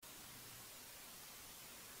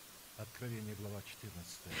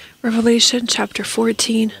Revelation chapter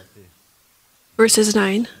 14, verses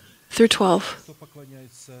 9 through 12.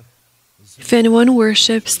 If anyone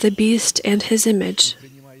worships the beast and his image,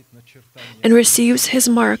 and receives his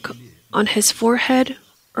mark on his forehead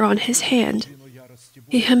or on his hand,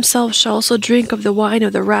 he himself shall also drink of the wine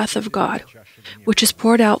of the wrath of God, which is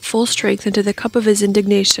poured out full strength into the cup of his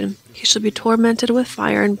indignation. He shall be tormented with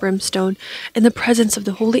fire and brimstone in the presence of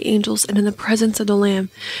the holy angels and in the presence of the Lamb.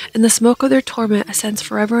 And the smoke of their torment ascends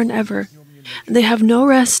forever and ever. And they have no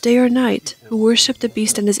rest day or night, who worship the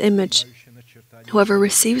beast and his image, whoever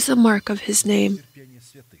receives the mark of his name.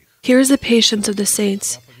 Here is the patience of the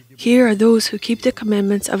saints. Here are those who keep the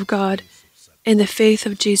commandments of God in the faith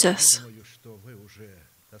of Jesus.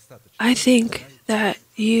 I think that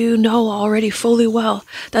you know already fully well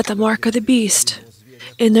that the mark of the beast,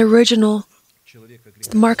 in the original,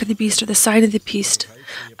 the mark of the beast or the sign of the beast,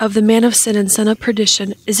 of the man of sin and son of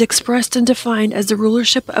perdition, is expressed and defined as the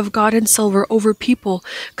rulership of God in silver over people,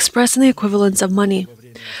 expressed in the equivalence of money.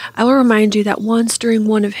 I will remind you that once during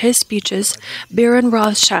one of his speeches, Baron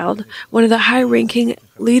Rothschild, one of the high-ranking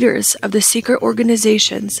leaders of the secret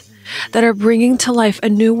organizations that are bringing to life a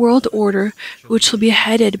new world order which will be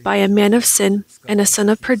headed by a man of sin and a son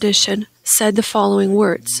of perdition, said the following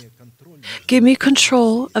words: "Give me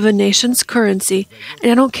control of a nation's currency,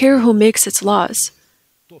 and I don't care who makes its laws.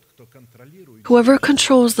 Whoever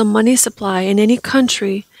controls the money supply in any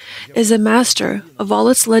country is a master of all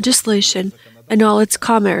its legislation and all its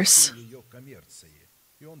commerce."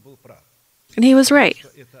 And he was right,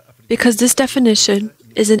 because this definition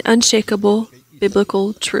is an unshakable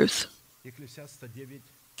biblical truth.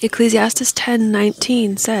 Ecclesiastes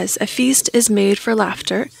 10:19 says, "A feast is made for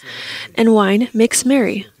laughter, and wine makes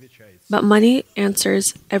merry, but money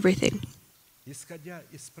answers everything."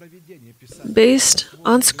 Based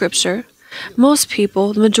on Scripture, most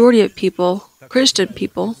people, the majority of people, Christian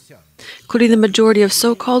people, including the majority of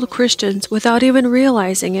so-called Christians, without even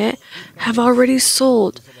realizing it, have already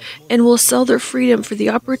sold and will sell their freedom for the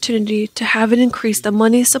opportunity to have it increase the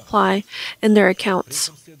money supply in their accounts.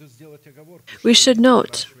 We should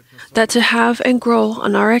note that to have and grow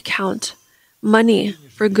on our account money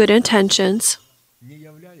for good intentions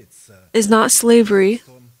is not slavery,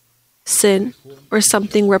 sin, or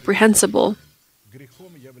something reprehensible.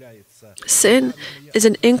 Sin is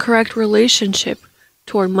an incorrect relationship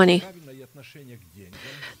toward money.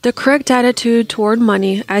 The correct attitude toward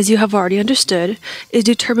money, as you have already understood, is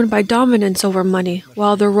determined by dominance over money,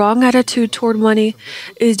 while the wrong attitude toward money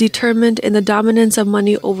is determined in the dominance of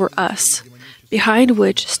money over us, behind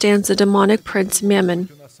which stands the demonic prince Mammon.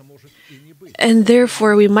 And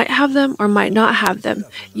therefore we might have them or might not have them.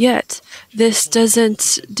 Yet, this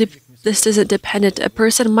isn't dependent. A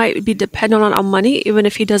person might be dependent on money even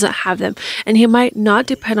if he doesn't have them, and he might not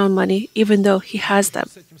depend on money even though he has them.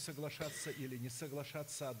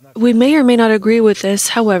 We may or may not agree with this.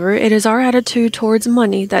 However, it is our attitude towards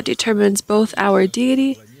money that determines both our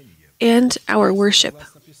deity and our worship.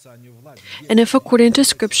 And if according to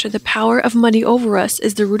Scripture the power of money over us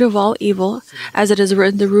is the root of all evil, as it is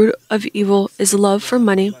written, the root of evil is love for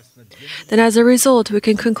money, then as a result we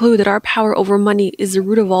can conclude that our power over money is the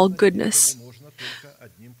root of all goodness.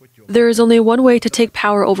 There is only one way to take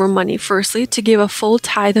power over money. Firstly, to give a full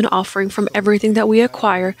tithe and offering from everything that we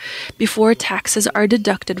acquire before taxes are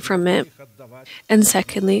deducted from it. And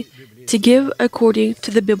secondly, to give according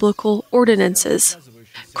to the biblical ordinances.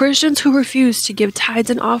 Christians who refuse to give tithes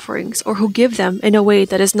and offerings, or who give them in a way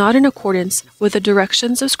that is not in accordance with the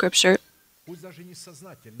directions of Scripture,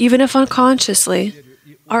 even if unconsciously,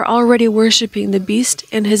 are already worshiping the beast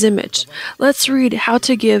and his image. Let's read how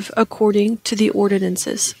to give according to the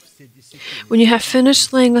ordinances. When you have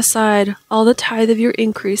finished laying aside all the tithe of your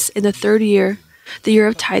increase in the 3rd year, the year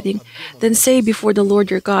of tithing, then say before the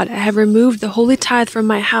Lord your God, I have removed the holy tithe from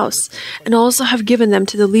my house, and also have given them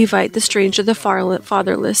to the Levite, the stranger, the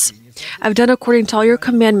fatherless. I have done according to all your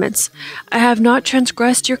commandments. I have not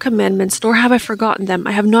transgressed your commandments, nor have I forgotten them.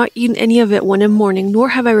 I have not eaten any of it when in mourning, nor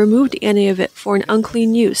have I removed any of it for an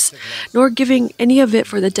unclean use, nor giving any of it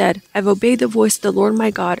for the dead. I have obeyed the voice of the Lord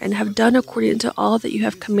my God, and have done according to all that you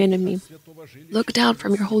have commanded me. Look down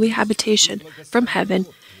from your holy habitation, from heaven,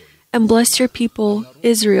 and bless your people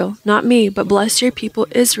Israel. Not me, but bless your people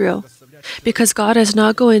Israel. Because God is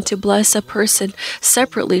not going to bless a person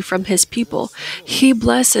separately from his people. He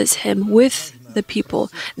blesses him with the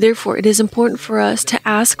people. Therefore, it is important for us to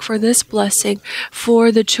ask for this blessing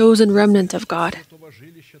for the chosen remnant of God.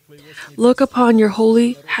 Look upon your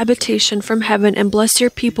holy habitation from heaven and bless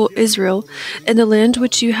your people Israel in the land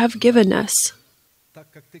which you have given us.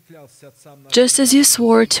 Just as you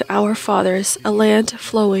swore to our fathers, a land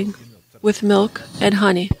flowing with milk and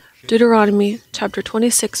honey. Deuteronomy chapter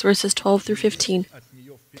 26, verses 12 through 15.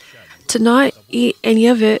 To not eat any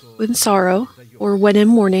of it in sorrow or when in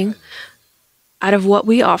mourning, out of what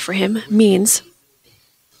we offer him, means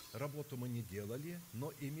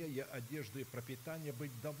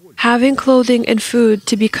having clothing and food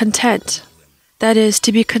to be content. That is,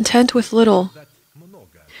 to be content with little.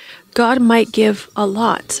 God might give a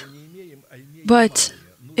lot, but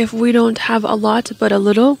if we don't have a lot but a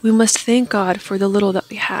little, we must thank God for the little that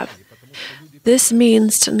we have. This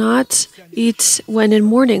means to not eat when in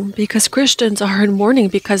mourning, because Christians are in mourning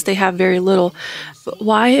because they have very little. But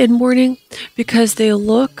why in mourning? Because they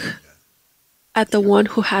look at the one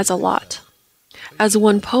who has a lot. As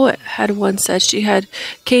one poet had once said, she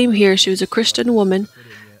was a Christian woman.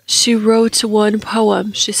 She wrote one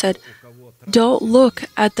poem. She said, "Don't look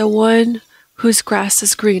at the one whose grass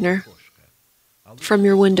is greener from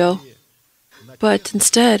your window, but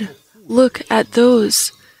instead look at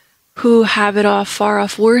those who have it far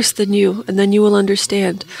off worse than you, and then you will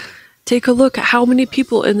understand." Take a look at how many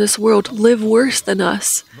people in this world live worse than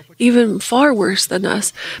us, even far worse than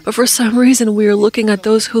us, but for some reason we are looking at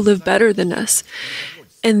those who live better than us.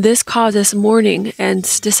 And this causes mourning and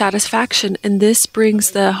dissatisfaction, and this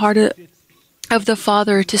brings the heart of the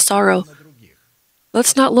Father to sorrow.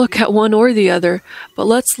 Let's not look at one or the other, but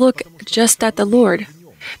let's look just at the Lord,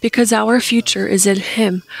 because our future is in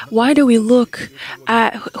Him. Why do we look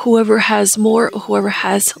at whoever has more or whoever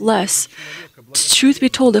has less? Truth be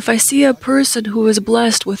told, if I see a person who is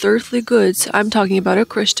blessed with earthly goods, I'm talking about a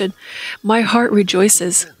Christian, my heart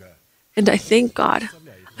rejoices. And I thank God.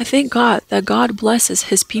 I thank God that God blesses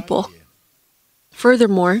His people.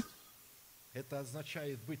 Furthermore,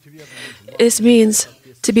 it means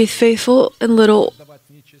to be faithful in little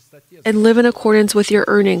and live in accordance with your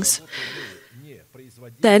earnings.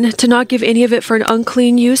 Then, to not give any of it for an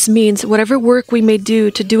unclean use means whatever work we may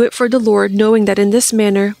do, to do it for the Lord, knowing that in this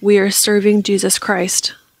manner we are serving Jesus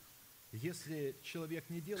Christ.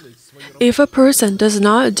 If a person does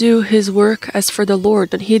not do his work as for the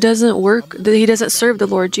Lord, then he doesn't serve the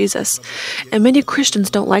Lord Jesus. And many Christians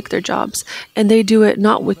don't like their jobs, and they do it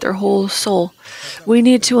not with their whole soul. We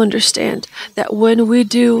need to understand that when we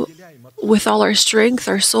do with all our strength,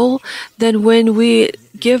 our soul, then when we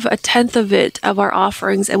give a tenth of it, of our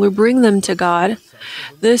offerings, and we bring them to God,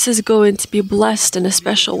 this is going to be blessed in a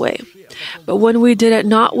special way. But when we did it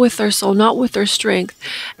not with our soul, not with our strength,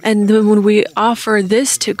 and then when we offer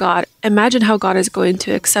this to God, imagine how God is going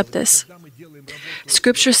to accept this.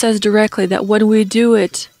 Scripture says directly that when we do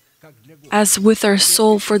it as with our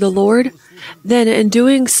soul for the Lord, then in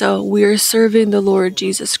doing so, we are serving the Lord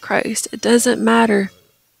Jesus Christ. It doesn't matter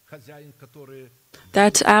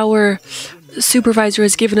that our supervisor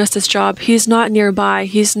has given us this job. He's not nearby.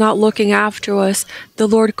 He's not looking after us. The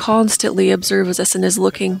Lord constantly observes us and is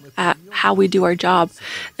looking at how we do our job.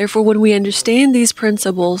 Therefore, when we understand these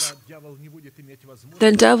principles,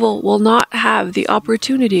 then devil will not have the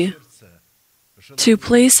opportunity to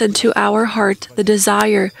place into our heart the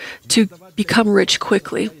desire to become rich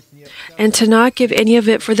quickly. And to not give any of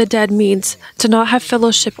it for the dead means to not have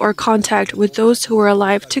fellowship or contact with those who are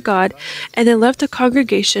alive to God and then left the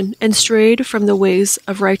congregation and strayed from the ways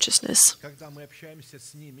of righteousness.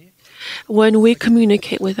 When we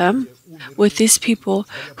communicate with them, with these people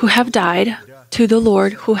who have died to the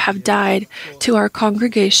Lord, who have died to our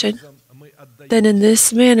congregation, then in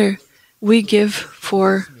this manner we give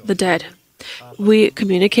for the dead. We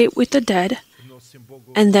communicate with the dead,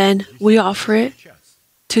 and then we offer it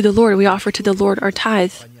to the Lord. We offer to the Lord our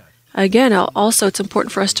tithe. Again, also it's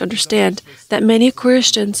important for us to understand that many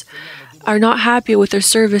Christians are not happy with their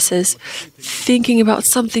services, thinking about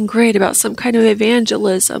something great, about some kind of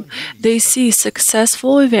evangelism. They see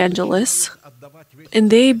successful evangelists, and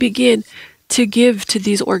they begin to give to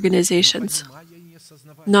these organizations,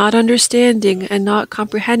 not understanding and not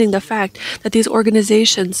comprehending the fact that these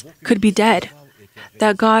organizations could be dead,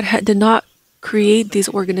 that God did not create these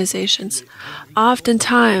organizations.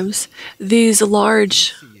 Oftentimes, these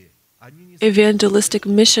large evangelistic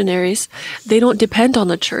missionaries, they don't depend on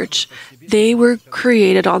the church. They were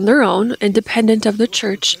created on their own, independent of the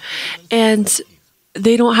church, and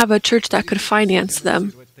they don't have a church that could finance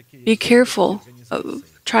them. Be careful of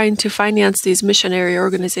trying to finance these missionary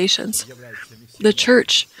organizations. The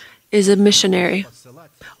church is a missionary.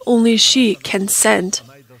 Only she can send,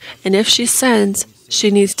 and if she sends, she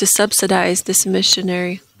needs to subsidize this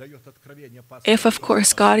missionary. If, of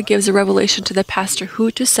course, God gives a revelation to the pastor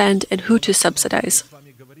who to send and who to subsidize.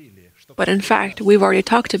 But in fact, we've already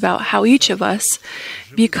talked about how each of us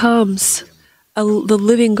becomes the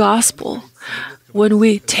living gospel. When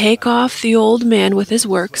we take off the old man with his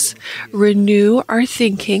works, renew our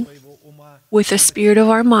thinking with the spirit of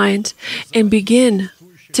our mind, and begin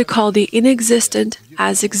to call the inexistent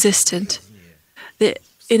as existent, the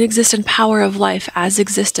inexistent power of life as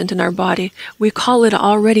existent in our body. We call it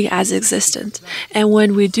already as existent. And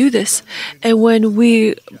when we do this, and when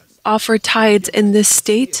we offer tithes in this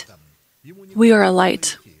state, we are a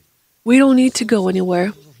light. We don't need to go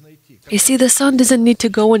anywhere. You see, the sun doesn't need to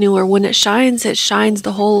go anywhere. When it shines to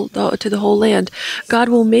the whole land. God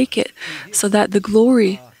will make it so that the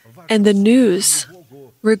glory and the news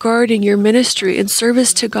regarding your ministry and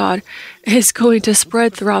service to God is going to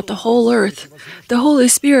spread throughout the whole earth. The Holy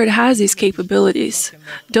Spirit has these capabilities.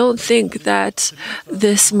 Don't think that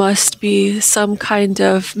this must be some kind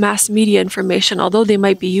of mass media information, although they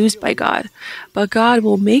might be used by God. But God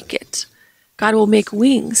will make it. God will make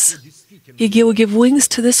wings. He will give wings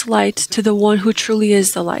to this light, to the one who truly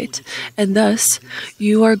is the light. And thus,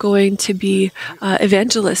 you are going to be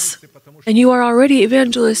evangelists. And you are already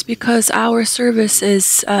evangelists because our service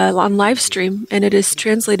is on live stream and it is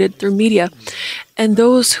translated through media. And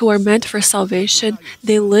those who are meant for salvation,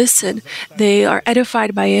 they listen, they are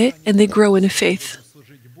edified by it, and they grow in faith.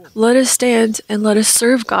 Let us stand and let us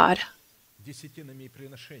serve God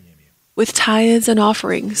with tithes and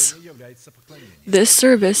offerings. This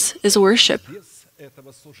service is worship.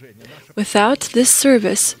 Without this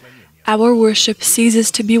service, our worship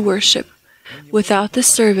ceases to be worship. Without this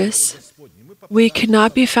service, we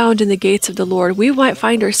cannot be found in the gates of the Lord. We might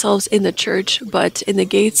find ourselves in the church, but in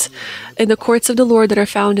the courts of the Lord that are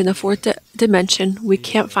found in the fourth dimension, we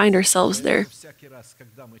can't find ourselves there.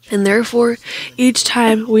 And therefore, each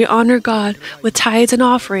time we honor God with tithes and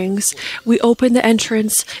offerings, we open the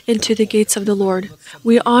entrance into the gates of the Lord.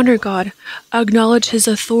 We honor God, acknowledge His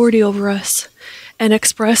authority over us, and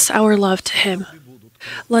express our love to Him.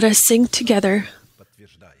 Let us sing together.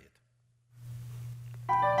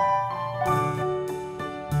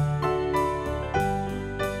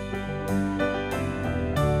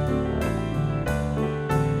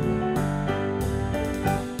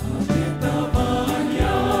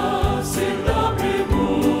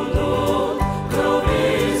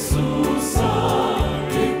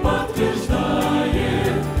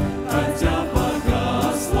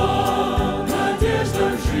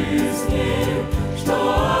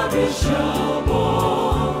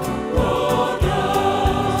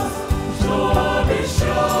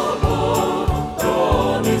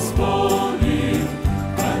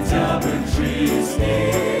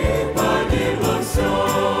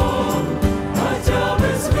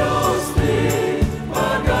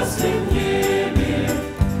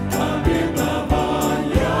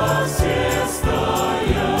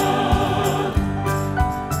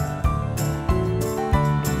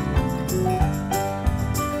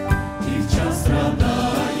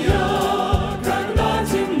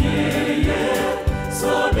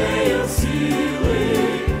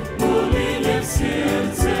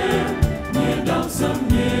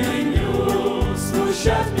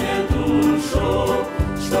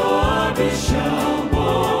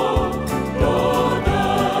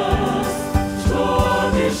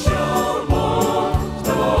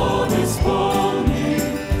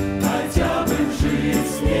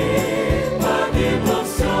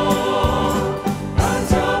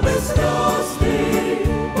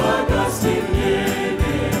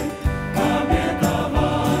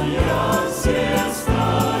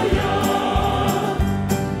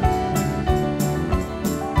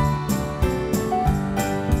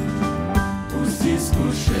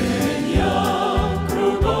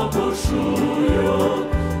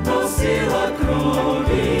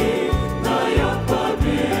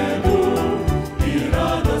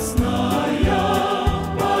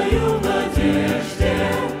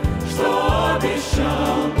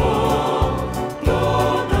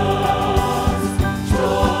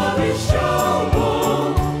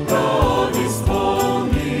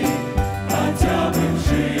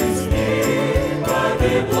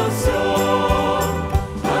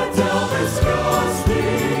 Хотя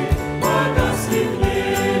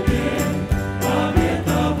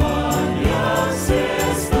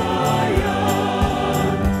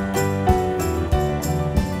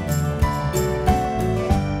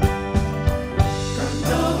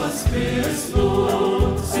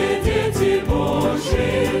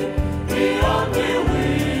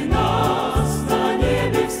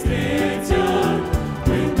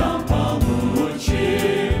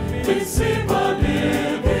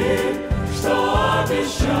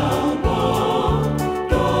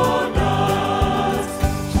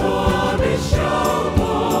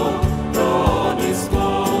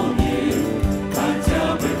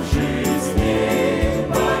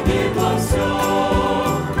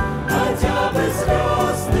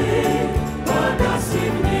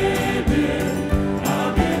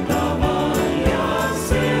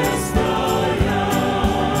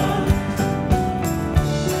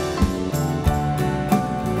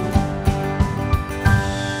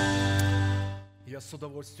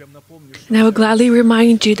And I will gladly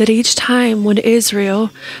remind you that each time when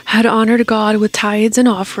Israel had honored God with tithes and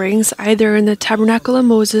offerings, either in the tabernacle of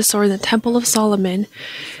Moses or in the temple of Solomon,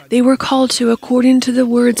 they were called to, according to the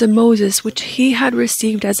words of Moses, which he had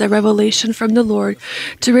received as a revelation from the Lord,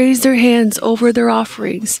 to raise their hands over their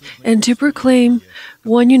offerings and to proclaim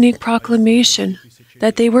one unique proclamation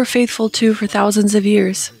that they were faithful to for thousands of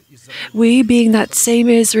years. We, being that same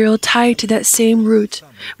Israel tied to that same root,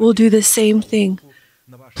 will do the same thing.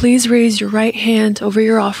 Please raise your right hand over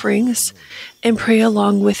your offerings and pray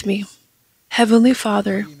along with me. Heavenly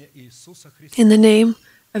Father, in the name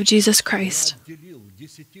of Jesus Christ,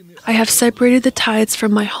 I have separated the tithes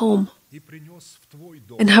from my home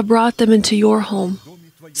and have brought them into your home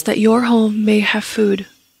so that your home may have food.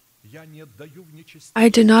 I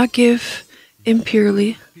do not give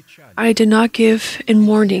impurely, I do not give in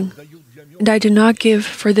mourning, and I do not give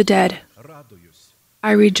for the dead.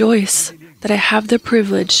 I rejoice that I have the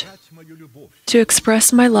privilege to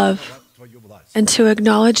express my love and to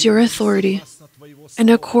acknowledge your authority, and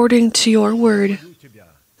according to your word,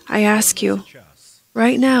 I ask you,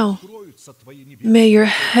 right now, may your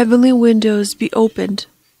heavenly windows be opened,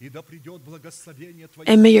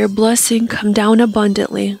 and may your blessing come down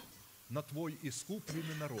abundantly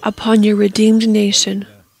upon your redeemed nation.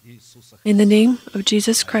 In the name of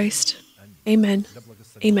Jesus Christ, amen.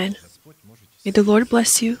 Amen. May the Lord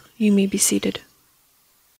bless you. You may be seated.